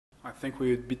I think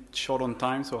we're a bit short on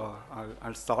time, so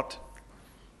I'll start.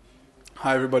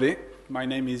 Hi, everybody. My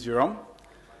name is Jerome.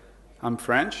 I'm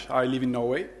French. I live in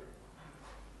Norway.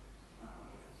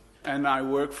 And I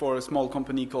work for a small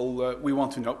company called We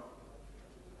Want to Know.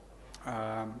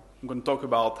 I'm going to talk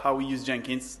about how we use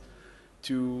Jenkins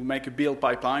to make a build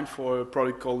pipeline for a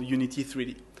product called Unity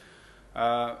 3D.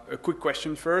 A quick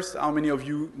question first. How many of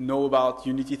you know about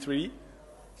Unity 3D?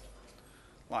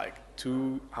 Like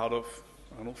 2 out of,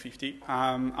 I don't know, 50.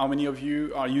 How many of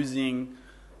you are using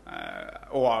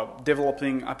or are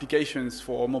developing applications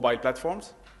for mobile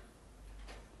platforms?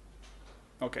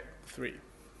 Okay, 3.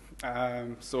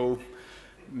 So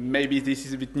maybe this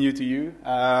is a bit new to you.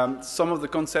 Some of the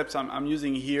concepts I'm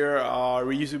using here are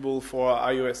reusable for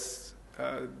iOS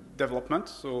development.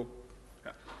 So,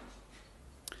 yeah.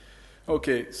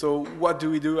 Okay, so what do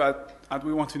we do at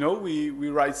We Want to Know? We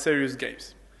write serious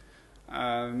games.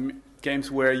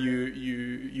 Games where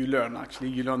you learn, actually,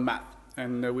 you learn math.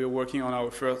 And we're working on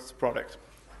our first product.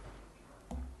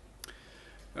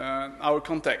 Our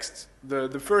context.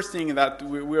 The first thing that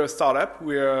we're a startup.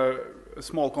 We're a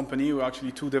small company. We're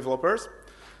actually 2 developers.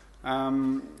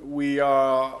 We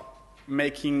are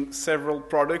making several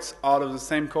products out of the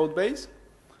same code base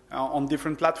on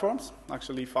different platforms,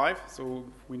 actually 5. So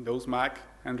Windows, Mac,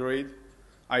 Android,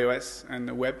 iOS, and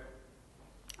the web.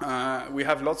 We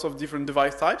have lots of different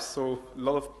device types, so a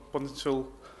lot of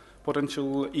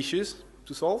potential issues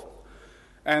to solve.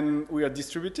 And we are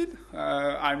distributed.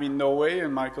 I'm in Norway,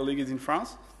 and my colleague is in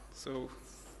France.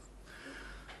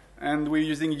 And we're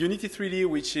using Unity 3D,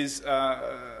 which is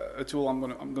a tool I'm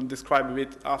going to describe a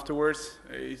bit afterwards.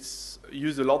 It's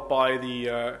used a lot by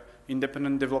the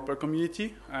independent developer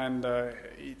community, and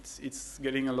it's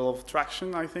getting a lot of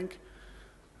traction, I think.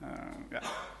 Yeah.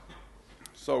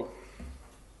 So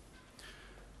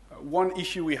one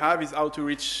issue we have is how to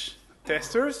reach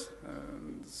testers.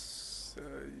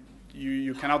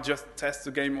 You cannot just test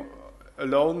the game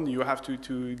alone. You have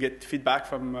to get feedback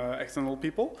from external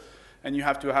people. And you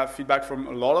have to have feedback from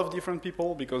a lot of different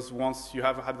people, because once you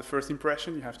have had the first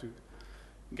impression, you have to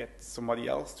get somebody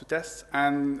else to test.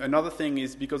 And another thing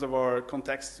is, because of our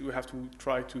context, we have to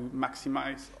try to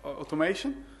maximize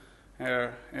automation.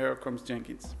 Here comes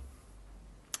Jenkins.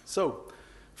 So,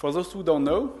 for those who don't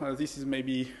know, this is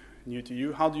maybe new to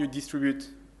you. How do you distribute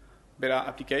beta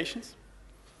applications?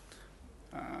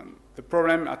 The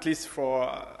problem, at least for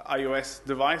iOS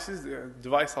devices, the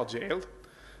devices are jailed.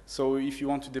 So if you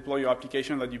want to deploy your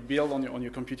application that you build on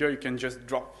your computer, you can just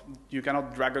you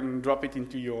cannot drag and drop it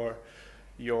into your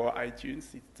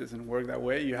iTunes. It doesn't work that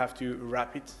way. You have to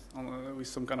wrap it with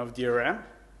some kind of DRM.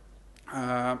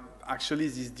 Actually,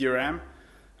 this DRM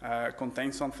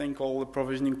contains something called a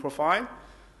provisioning profile.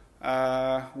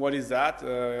 What is that?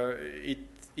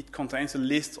 It contains a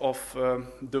list of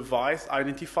device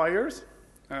identifiers.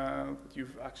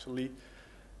 You've actually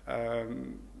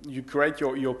you create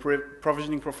your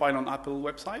provisioning profile on Apple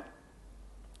website,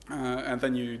 and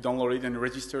then you download it and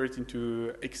register it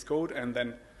into xcode, and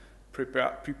then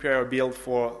prepare a build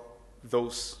for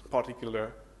those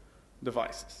particular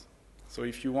devices. So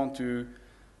if you want to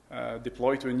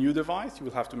deploy to a new device, you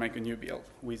will have to make a new build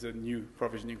with a new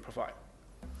provisioning profile.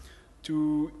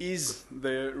 To ease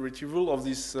the retrieval of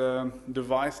these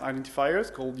device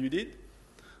identifiers called UDID,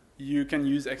 you can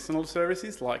use external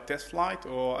services like testflight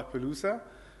or Appaloosa,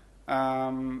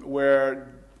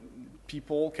 where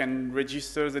people can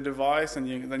register the device,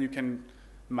 and then you can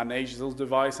manage those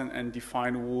devices and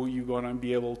define who you're going to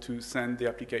be able to send the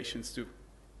applications to.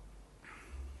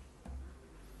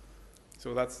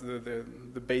 So that's the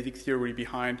basic theory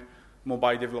behind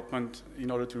mobile development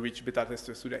in order to reach beta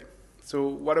testers today. So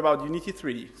what about Unity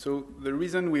 3D? So the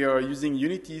reason we are using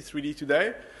Unity 3D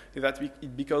today is that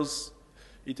because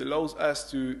it allows us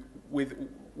to,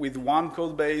 with one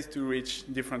code base, to reach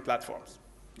different platforms.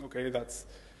 Okay, that's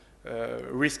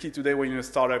risky today when you're a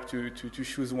startup to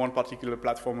choose one particular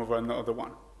platform over another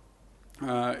one.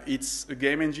 It's a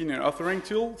game engine and authoring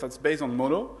tool that's based on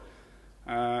Mono,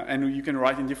 and you can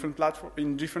write in different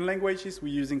languages. We're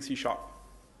using C#.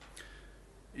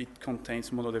 It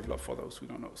contains Mono developed, for those who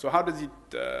don't know. So how does it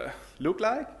look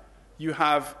like? You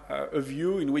have a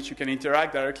view in which you can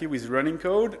interact directly with running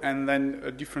code, and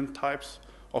then different types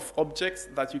of objects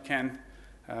that you can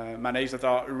manage that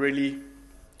are really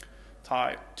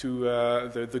tied to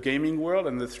the gaming world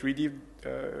and the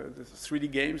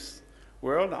 3D games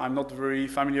world. I'm not very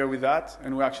familiar with that,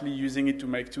 and we're actually using it to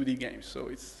make 2D games. So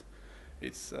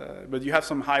but you have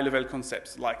some high-level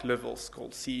concepts like levels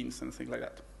called scenes and things like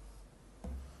that.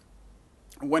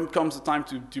 When comes the time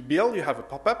to build, you have a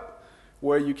pop-up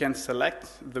where you can select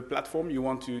the platform you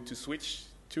want to switch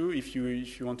to if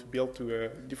you want to build to a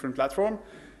different platform.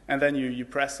 And then you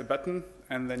press a button,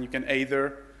 and then you can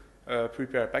either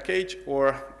prepare a package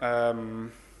or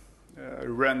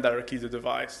run directly the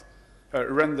device,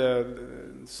 run the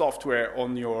software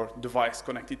on your device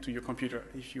connected to your computer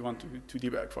if you want to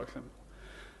debug, for example.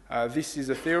 This is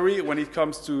a theory. When it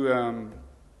comes to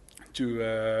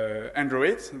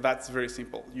Android, that's very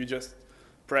simple. You just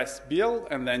press build,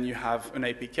 and then you have an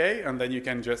APK, and then you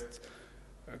can just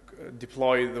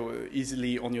deploy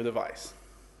easily on your device.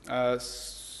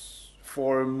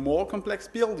 For a more complex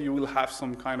build, you will have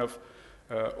some kind of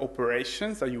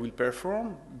operations that you will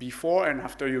perform before and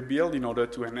after your build in order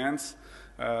to enhance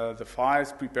the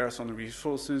files, prepare some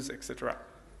resources, etc.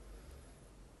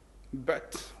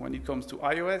 But when it comes to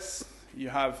iOS, you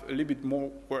have a little bit more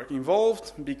work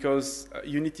involved because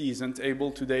Unity isn't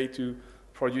able today to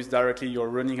produce directly your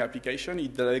running application.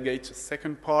 It delegates a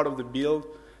second part of the build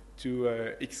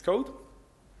to xcode,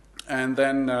 and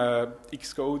then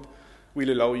xcode will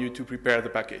allow you to prepare the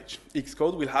package.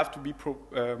 Xcode will have to be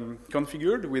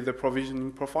configured with the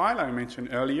provisioning profile I mentioned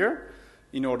earlier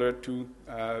in order to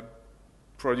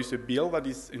produce a build that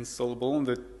is installable on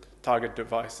the target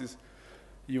devices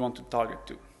you want to target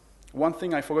to. One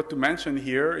thing I forgot to mention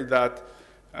here is that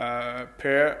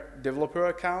per developer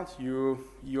account, you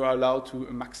are allowed to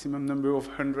a maximum number of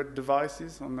 100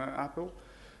 devices on Apple.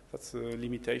 That's a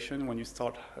limitation when you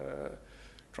start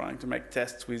trying to make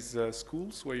tests with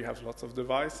schools where you have lots of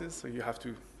devices, so you have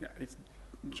to it's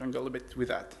jungle a bit with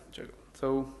that.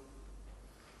 So,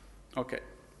 okay.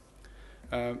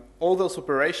 All those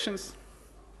operations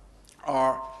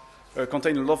are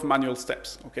contain a lot of manual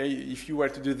steps. Okay, if you were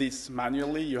to do this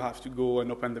manually, you have to go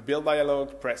and open the build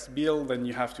dialog, press build, then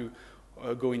you have to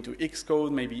go into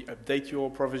Xcode, maybe update your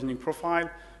provisioning profile,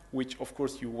 which of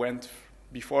course you went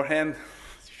beforehand,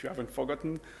 if you haven't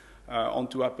forgotten,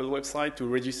 onto Apple website to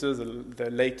register the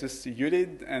latest you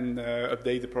did and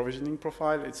update the provisioning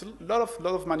profile. It's a lot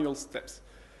of manual steps,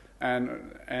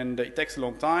 and it takes a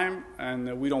long time,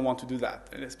 and we don't want to do that,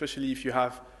 and especially if you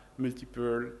have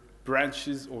multiple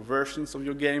branches or versions of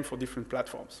your game for different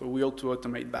platforms. So we ought to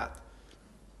automate that.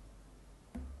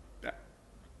 Yeah.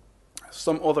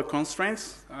 Some other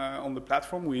constraints on the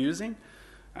platform we're using.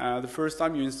 The first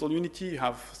time you install Unity, you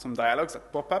have some dialogues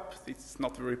that pop up. It's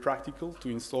not very practical to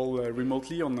install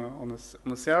remotely on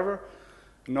a server.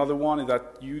 Another one is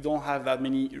that you don't have that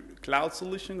many cloud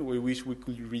solutions we wish we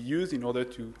could reuse in order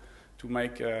to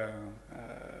make a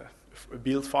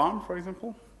build farm, for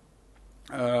example.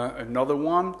 Another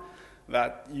one,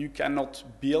 that you cannot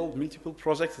build multiple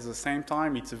projects at the same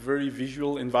time. It's a very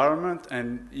visual environment,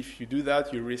 and if you do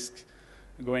that, you risk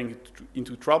going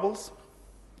into troubles.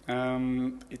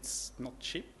 It's not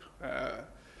cheap,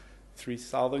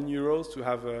 3,000 euros to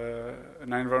have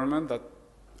an environment that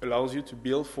allows you to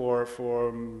build for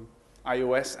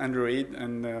iOS, Android,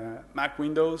 and Mac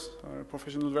Windows,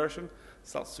 professional version.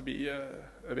 Starts to be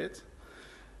a bit.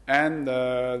 And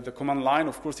the command line,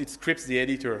 of course, it scripts the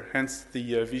editor, hence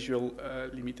the visual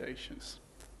limitations.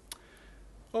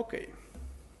 Okay,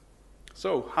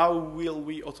 so how will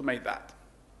we automate that?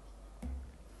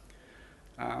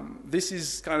 This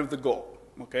is kind of the goal,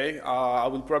 okay? I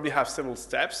will probably have several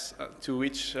steps to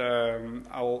which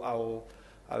I'll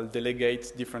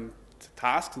delegate different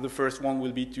tasks. The first one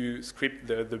will be to script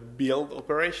the build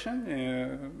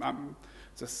operation.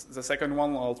 The second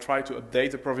one, I'll try to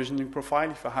update the provisioning profile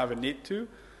if I have a need to.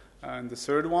 And the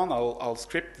third one, I'll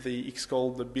script the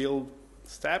xcode, the build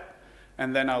step,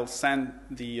 and then I'll send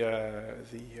the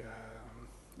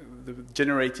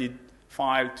generated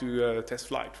file to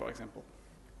testflight, for example.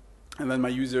 And then my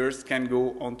users can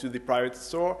go onto the private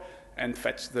store and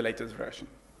fetch the latest version.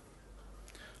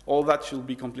 All that should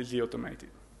be completely automated.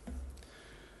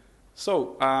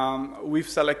 So we've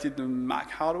selected the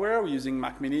Mac hardware. We're using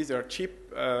Mac Minis. They're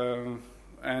cheap,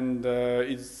 and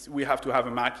we have to have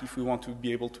a Mac if we want to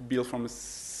be able to build from the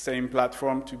same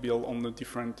platform to build on the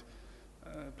different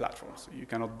platforms. So you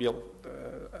cannot build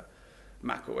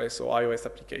Mac OS or iOS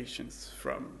applications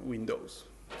from Windows.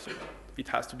 So it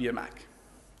has to be a Mac.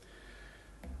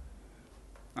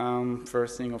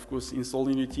 First thing, of course, install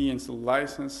Unity, install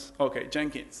license. Okay,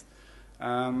 Jenkins.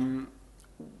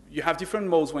 You have different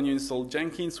modes when you install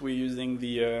Jenkins. We're using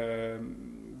the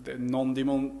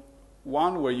non-daemon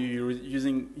one, where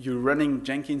you're running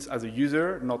Jenkins as a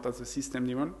user, not as a system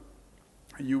daemon.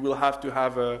 You will have to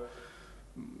have a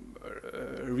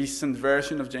recent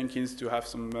version of Jenkins to have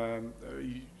some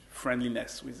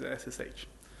friendliness with the SSH.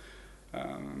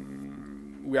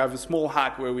 We have a small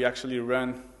hack where we actually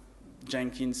run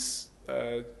Jenkins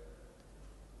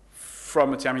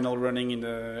from a terminal running in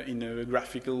a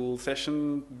graphical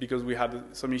session because we had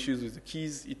some issues with the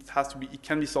keys. It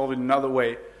can be solved in another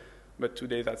way, but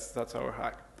today that's our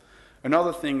hack.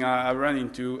 Another thing I ran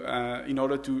into, in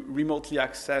order to remotely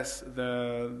access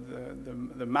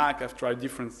the Mac, I've tried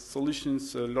different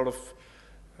solutions. A lot of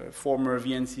former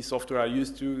VNC software I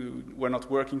used to were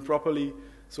not working properly.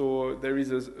 So there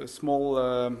is a small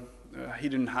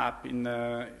hidden app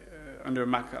under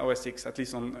Mac OS X, at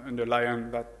least under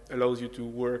Lion, that allows you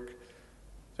to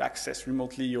access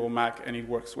remotely your Mac, and it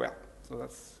works well. So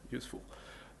that's useful.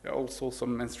 There are also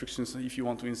some instructions if you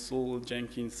want to install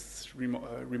Jenkins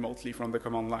remotely from the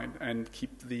command line and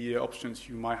keep the options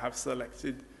you might have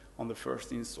selected on the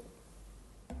first install.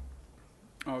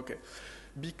 Okay.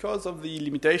 Because of the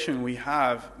limitation we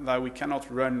have that we cannot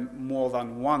run more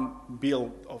than one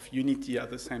build of Unity at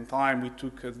the same time, we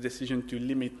took a decision to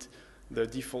limit the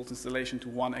default installation to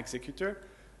one executor.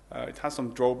 It has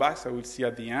some drawbacks I will see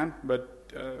at the end,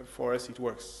 but for us it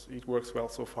works. It works well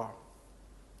so far.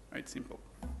 It's simple.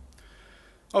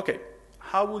 Okay,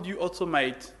 how would you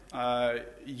automate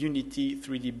Unity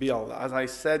 3D build? As I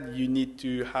said, you need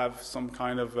to have some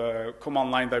kind of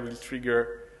command line that will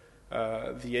trigger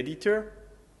the editor.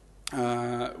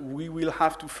 We will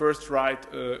have to first write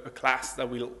a class that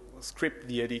will script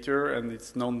the editor, and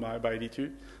it's known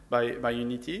by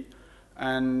Unity.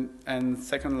 And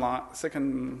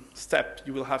second step,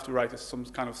 you will have to write some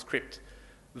kind of script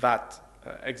that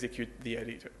execute the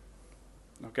editor.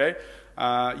 Okay,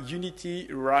 Unity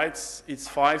writes its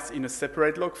files in a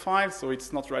separate log file, so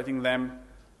it's not writing them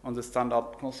on the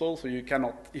standard console. So you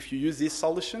cannot, if you use this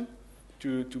solution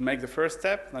to make the first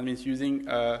step, that means using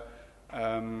a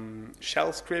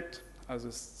shell script as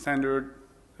a standard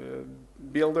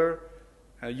builder,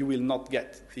 you will not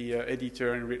get the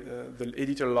editor and the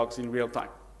editor logs in real time.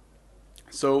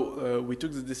 So we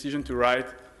took the decision to write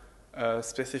a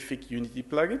specific Unity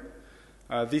plugin.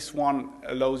 This one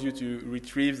allows you to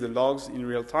retrieve the logs in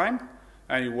real time,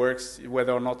 and it works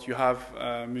whether or not you have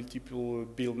multiple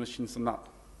build machines or not.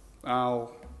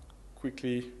 I'll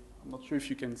quickly, I'm not sure if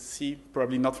you can see,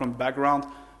 probably not from the background,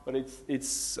 but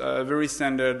it's a very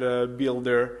standard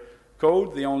builder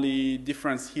code. The only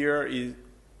difference here is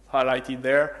highlighted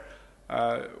there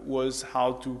was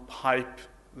how to pipe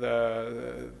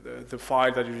the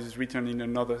file that is written in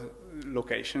another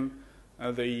location.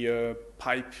 The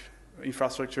pipe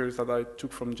infrastructure that I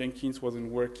took from Jenkins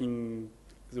wasn't working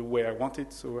the way I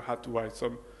wanted, so we had to write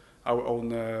our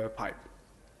own pipe.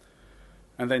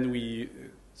 And then we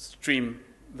stream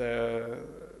the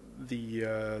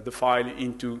file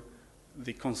into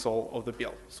the console of the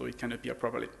build, so it can appear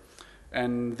properly.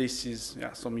 And this is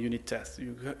some unit tests.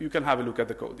 You can have a look at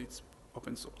the code. It's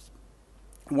open source.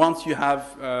 Once you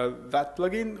have that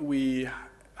plugin, we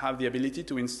have the ability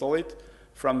to install it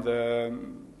from the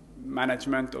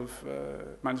management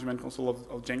console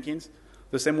of Jenkins.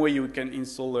 The same way you can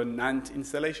install an Ant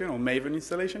installation or Maven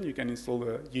installation, you can install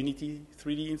a Unity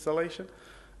 3D installation.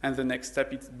 And the next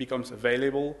step, it becomes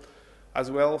available as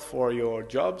well for your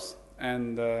jobs.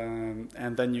 And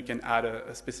then you can add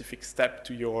a specific step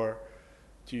to your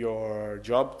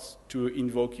jobs to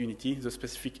invoke Unity, the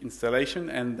specific installation,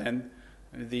 and then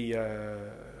the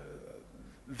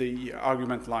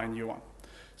argument line you want.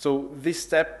 So this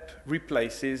step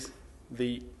replaces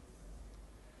the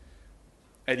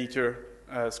editor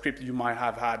script you might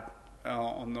have had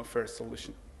on the first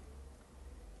solution.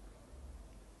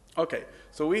 Okay,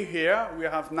 so we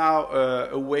have now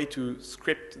a way to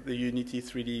script the Unity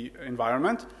 3D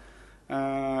environment.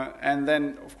 And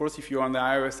then, of course, if you're on the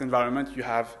iOS environment, you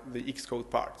have the xcode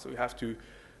part, so you have to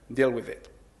deal with it.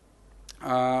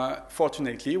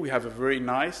 Fortunately, we have a very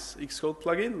nice xcode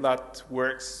plugin that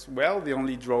works well. The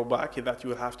only drawback is that you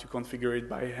will have to configure it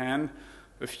by hand,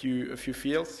 a few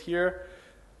fields here,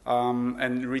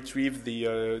 and retrieve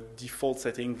the default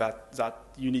setting that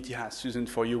Unity has chosen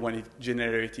for you when it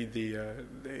generated the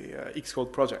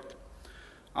xcode project.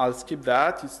 I'll skip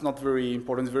that. It's not very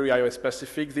important. It's very iOS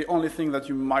specific. The only thing that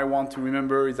you might want to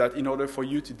remember is that in order for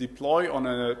you to deploy on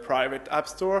a private app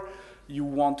store, you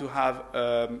want to have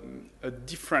a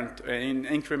different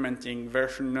incrementing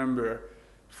version number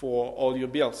for all your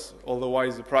builds.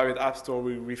 Otherwise, the private app store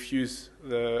will refuse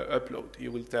the upload.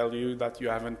 It will tell you that you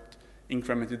haven't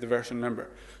incremented the version number.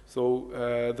 So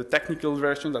the technical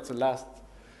version, that's the last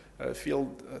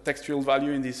textual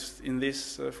value in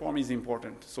this form, is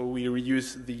important. So we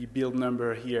reuse the build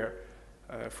number here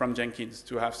from Jenkins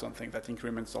to have something that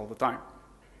increments all the time.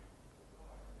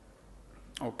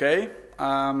 Okay,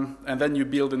 and then you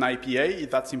build an IPA, if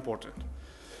that's important.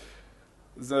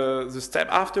 The step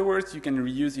afterwards, you can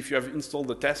reuse. If you have installed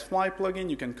the testflight plugin,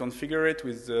 you can configure it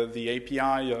with the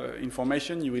API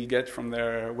information you will get from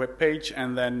their web page,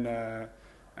 and then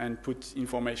and put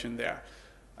information there.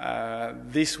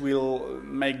 This will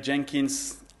make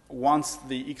Jenkins, once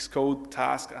the xcode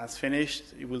task has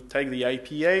finished, it will take the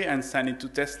API and send it to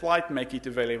testflight, make it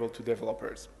available to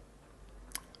developers.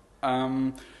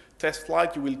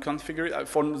 Testflight, you will configure it.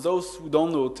 For those who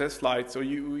don't know testflight, so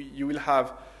you will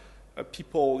have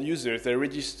people, users, they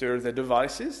register their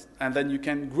devices, and then you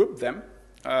can group them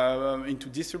into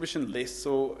distribution lists,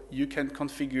 so you can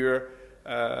configure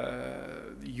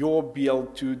your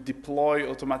build to deploy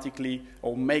automatically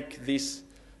or make this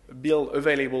build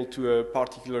available to a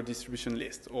particular distribution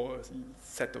list or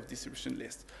set of distribution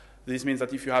lists. This means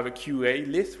that if you have a QA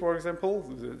list, for example,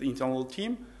 the internal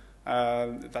team,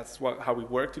 that's how we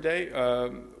work today,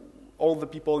 all the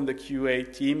people in the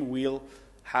QA team will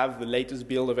have the latest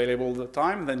build available all the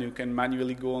time. Then you can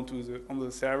manually go on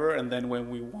the server, and then when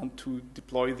we want to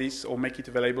deploy this or make it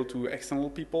available to external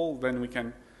people, then we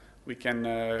can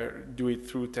do it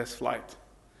through testflight,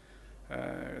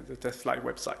 the testflight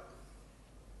website.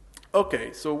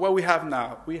 Okay, so what we have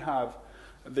now, we have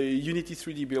the Unity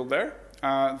 3D builder,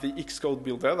 the xcode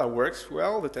builder that works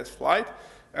well, the testflight,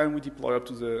 and we deploy up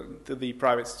to the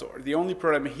private store. The only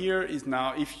problem here is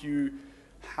now if you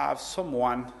have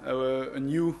someone, a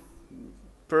new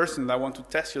person that wants to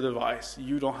test your device,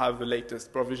 you don't have the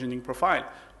latest provisioning profile,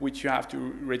 which you have to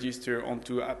register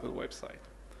onto Apple website.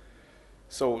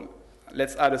 So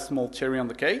let's add a small cherry on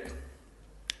the cake.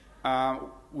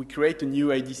 We create a new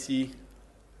ADC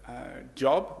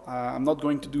job. I'm not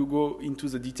going to go into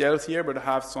the details here, but I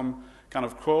have some kind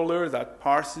of crawler that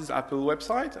parses Apple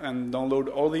website and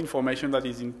download all the information that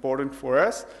is important for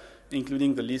us,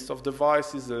 including the list of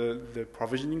devices, the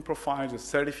provisioning profile, the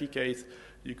certificates.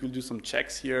 You could do some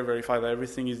checks here, verify that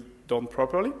everything is done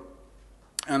properly.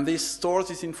 And this stores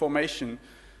this information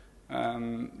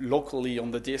locally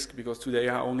on the disk, because today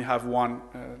I only have one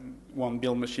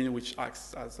build machine which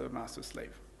acts as a master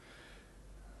slave.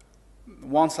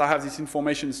 Once I have this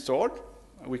information stored,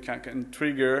 we can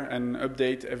trigger and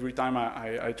update every time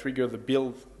I trigger the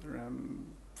build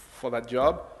for that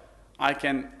job. I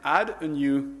can add a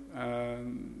new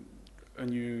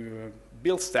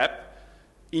build step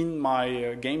in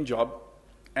my game job,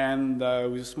 and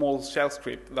with a small shell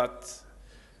script that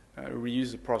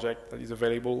reuse the project that is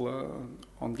available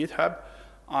on GitHub,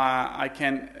 I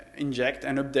can inject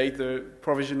and update the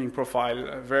provisioning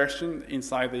profile version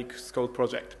inside the xcode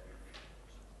project.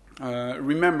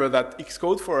 Remember that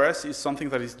xcode for us is something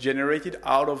that is generated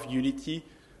out of Unity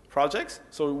projects,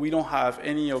 so we don't have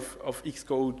any of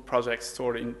xcode projects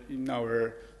stored in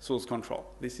our source control.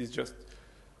 This is just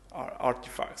our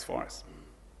artifacts for us.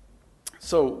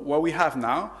 So what we have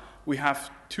now, we have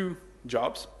two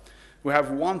jobs. We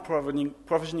have one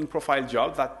provisioning profile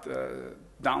job that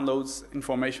downloads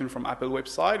information from Apple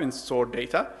website and store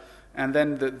data. And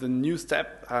then the new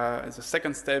step is the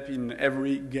second step in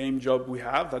every game job we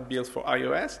have that builds for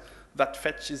iOS, that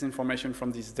fetches information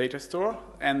from this data store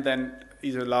and then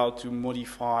is allowed to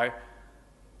modify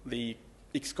the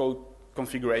xcode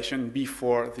configuration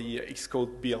before the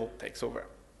xcode build takes over.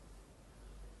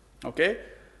 Okay?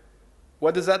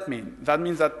 What does that mean? That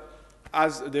means that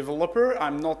as a developer, I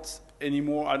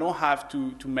don't have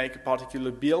to make a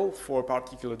particular build for a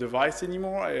particular device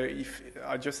anymore. If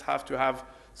I just have to have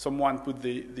someone put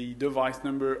the device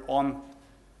number on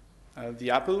the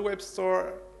Apple Web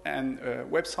Store and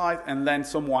website, and then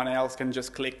someone else can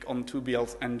just click on two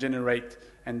builds and generate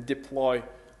and deploy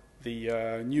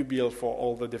the new build for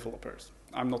all the developers.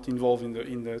 I'm not involved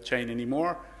in the chain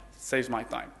anymore. It saves my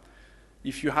time.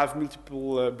 If you have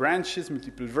multiple branches,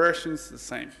 multiple versions, the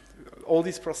same. All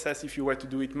this process, if you were to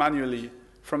do it manually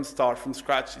from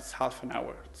scratch, it's half an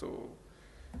hour. So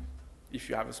if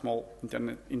you have a small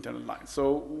internet line.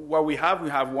 So what we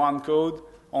have one code,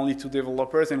 only two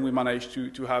developers, and we managed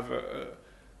to have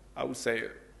I would say,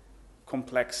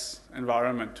 complex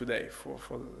environment today for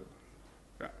the,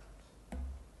 yeah.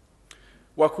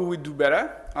 What could we do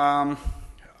better? I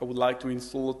would like to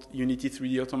install Unity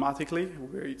 3D automatically,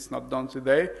 where it's not done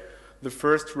today. The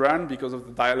first run, because of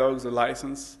the dialogues, the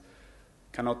license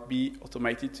cannot be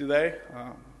automated today.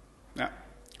 Yeah.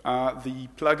 The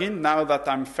plugin, now that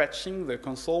I'm fetching the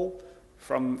console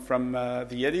from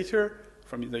the editor,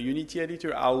 from the Unity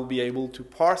editor, I will be able to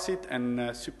parse it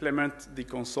and supplement the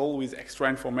console with extra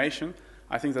information.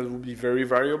 I think that will be very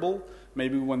variable.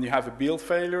 Maybe when you have a build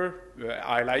failure,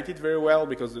 highlight it very well,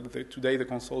 because today the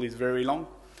console is very long.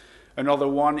 Another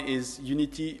one is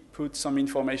Unity put some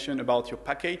information about your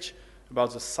package,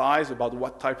 about the size, about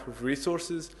what type of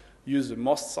resources use the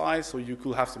most size, so you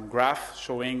could have some graph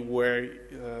showing where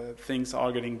things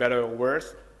are getting better or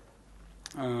worse.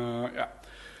 Yeah.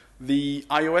 The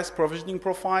iOS provisioning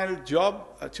profile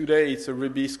job, today it's a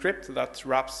Ruby script that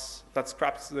scraps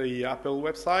the Apple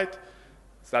website.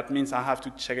 So that means I have to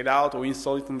check it out or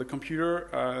install it on the computer.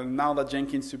 Now that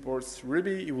Jenkins supports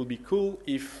Ruby, it would be cool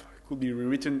if it could be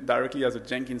rewritten directly as a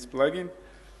Jenkins plugin.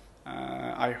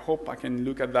 I hope I can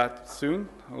look at that soon.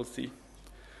 We'll see.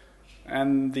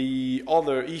 And the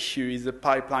other issue is the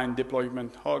pipeline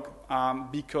deployment hog,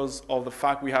 because of the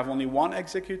fact we have only one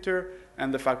executor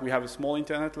and the fact we have a small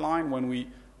internet line. When we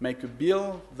make a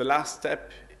build, the last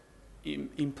step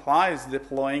implies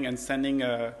deploying and sending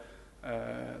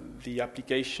the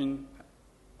application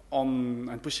on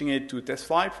and pushing it to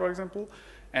testflight, for example.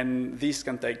 And this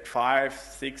can take 5,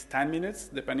 6, 10 minutes,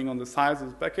 depending on the size of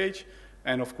the package.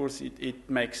 And of course, it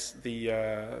makes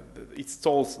it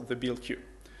stalls the build queue.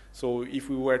 So if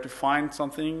we were to find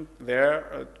something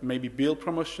there, maybe build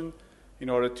promotion, in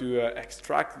order to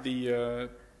extract the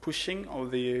pushing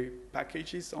of the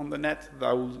packages on the net,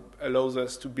 that allows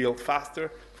us to build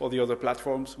faster for the other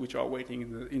platforms which are waiting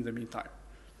in the meantime.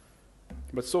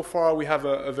 But so far, we have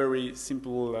a very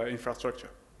simple infrastructure.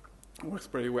 It works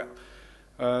pretty well.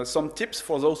 Some tips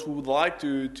for those who would like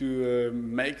to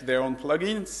make their own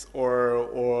plugins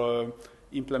or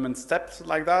implement steps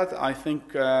like that. I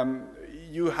think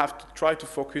you have to try to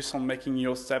focus on making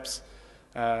your steps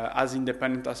as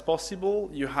independent as possible.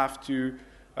 You have to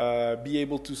be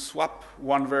able to swap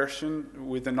one version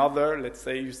with another. Let's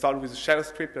say you start with a shell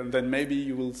script and then maybe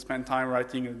you will spend time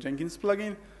writing a Jenkins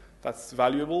plugin. That's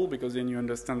valuable because then you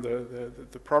understand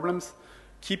the problems.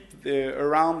 Keep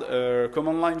around a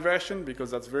command line version because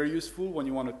that's very useful when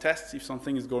you want to test if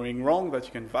something is going wrong, that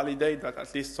you can validate that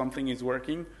at least something is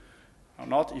working or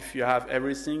not. If you have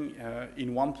everything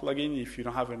in one plugin, if you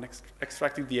don't have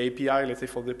extracted the API, let's say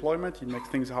for deployment, it makes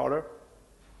things harder.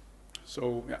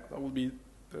 So yeah, that would be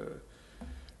the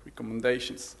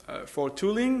recommendations. For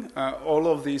tooling, all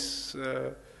of these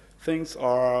things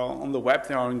are on the web.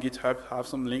 They are on GitHub. I have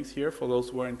some links here for those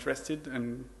who are interested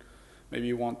and maybe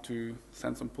you want to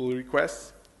send some pull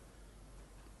requests.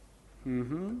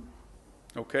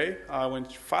 Okay, I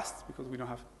went fast because we don't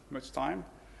have much time.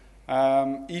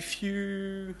 If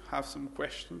you have some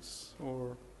questions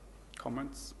or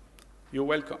comments, you're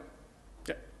welcome.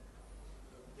 Yeah.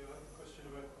 Yeah, I have a question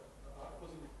about, I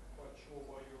wasn't quite sure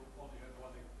why you only had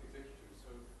one executive. So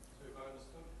if I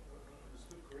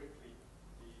understood correctly,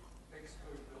 the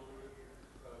xcode builder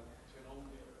can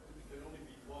only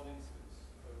be one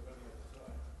instance running at a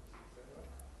time. Is that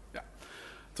right? Yeah.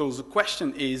 So the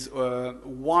question is,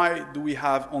 why do we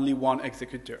have only one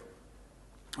executor?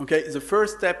 Okay, the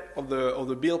first step of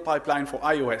the build pipeline for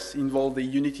iOS involves the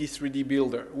Unity 3D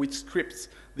builder, which scripts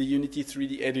the Unity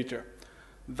 3D editor.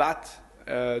 That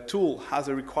tool has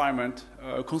a requirement,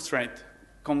 a constraint,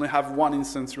 can only have one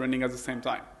instance running at the same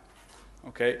time.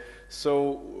 Okay,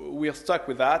 so we are stuck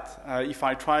with that. If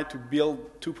I try to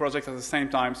build two projects at the same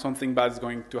time, something bad is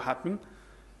going to happen.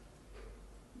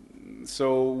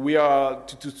 So we are,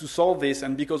 to solve this,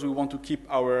 and because we want to keep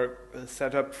our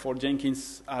setup for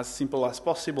Jenkins as simple as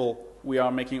possible, we are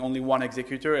making only one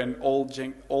executor, and all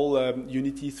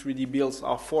Unity 3D builds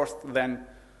are forced then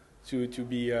to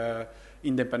be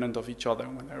independent of each other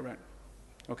when they run.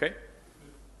 Okay?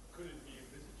 Could it be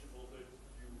envisageable that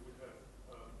you would have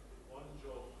one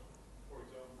job, for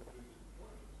example, doing the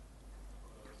deployment,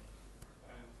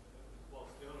 and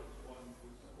whilst the other one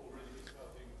was already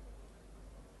starting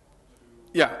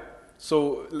to... Yeah.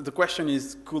 So the question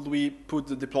is, could we put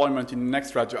the deployment in an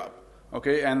extra job?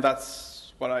 Okay, and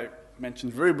that's what I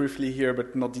mentioned very briefly here,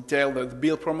 but not detailed. The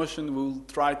build promotion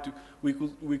we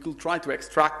could try to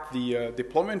extract the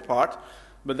deployment part,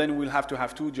 but then we'll have to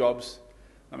have two jobs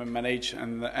managed,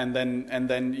 and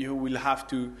then you will have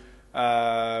to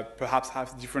perhaps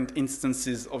have different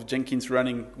instances of Jenkins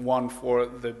running, one for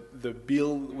the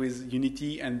build with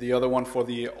Unity and the other one for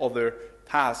the other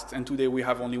tasks. And today we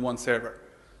have only one server.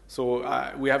 So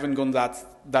we haven't gone that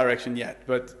direction yet,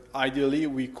 but ideally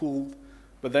we could,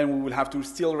 but then we will have to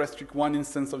still restrict one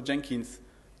instance of Jenkins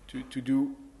to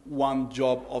do one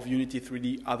job of Unity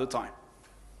 3D at a time.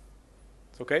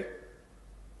 It's okay?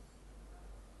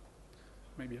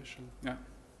 Maybe I should, yeah.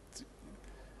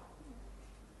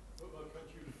 Well,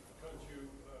 can't you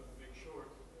make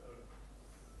sure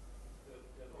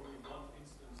that only one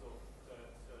instance of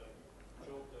that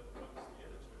job that runs the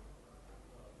editor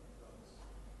runs, so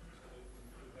that you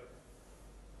could have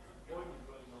deployment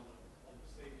running on the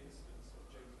same instance of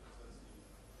Jenkins as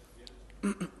the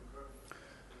editor?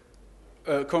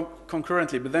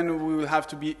 concurrently, but then we will have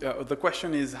to be, the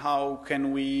question is how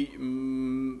can we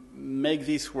make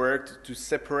this work to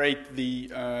separate the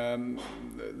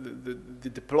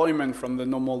deployment from the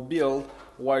normal build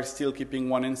while still keeping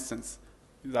one instance.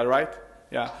 Is that right?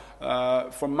 Yeah.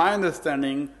 From my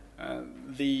understanding,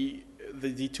 the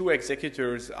two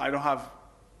executors, I don't have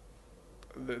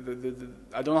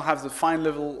the fine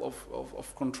level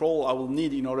of control I will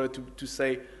need in order to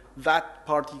say that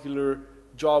particular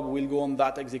job will go on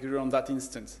that executor on that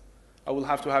instance. I will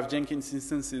have to have Jenkins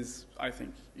instances, I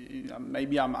think.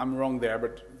 Maybe I'm wrong there,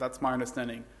 but that's my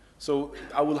understanding. So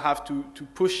I will have to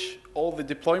push all the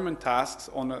deployment tasks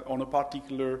on a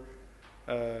particular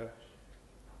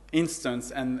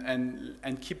instance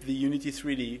and keep the Unity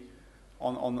 3D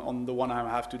on the one I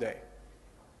have today.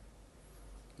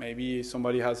 Maybe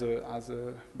somebody has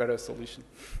a better solution.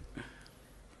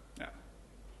 Yeah.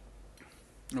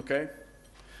 Okay.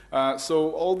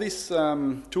 So all these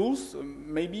tools,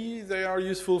 maybe they are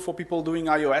useful for people doing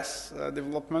iOS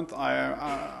development.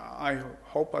 I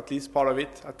hope at least part of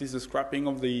it, at least the scrapping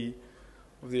of the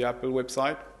Apple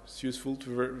website, it's useful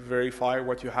to verify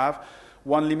what you have.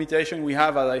 One limitation we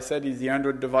have, as I said, is the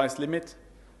 100 device limit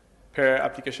per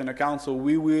application account. So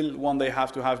we will one day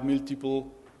have to have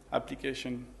multiple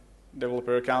application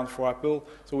developer accounts for Apple.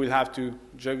 So we'll have to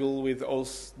juggle with all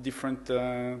different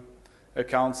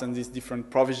accounts and these different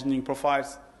provisioning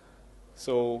profiles.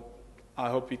 So I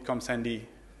hope it comes handy,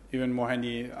 even more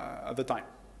handy at the time.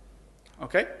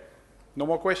 Okay? No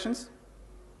more questions?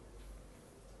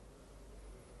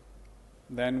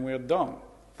 Then we're done.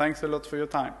 Thanks a lot for your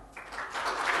time.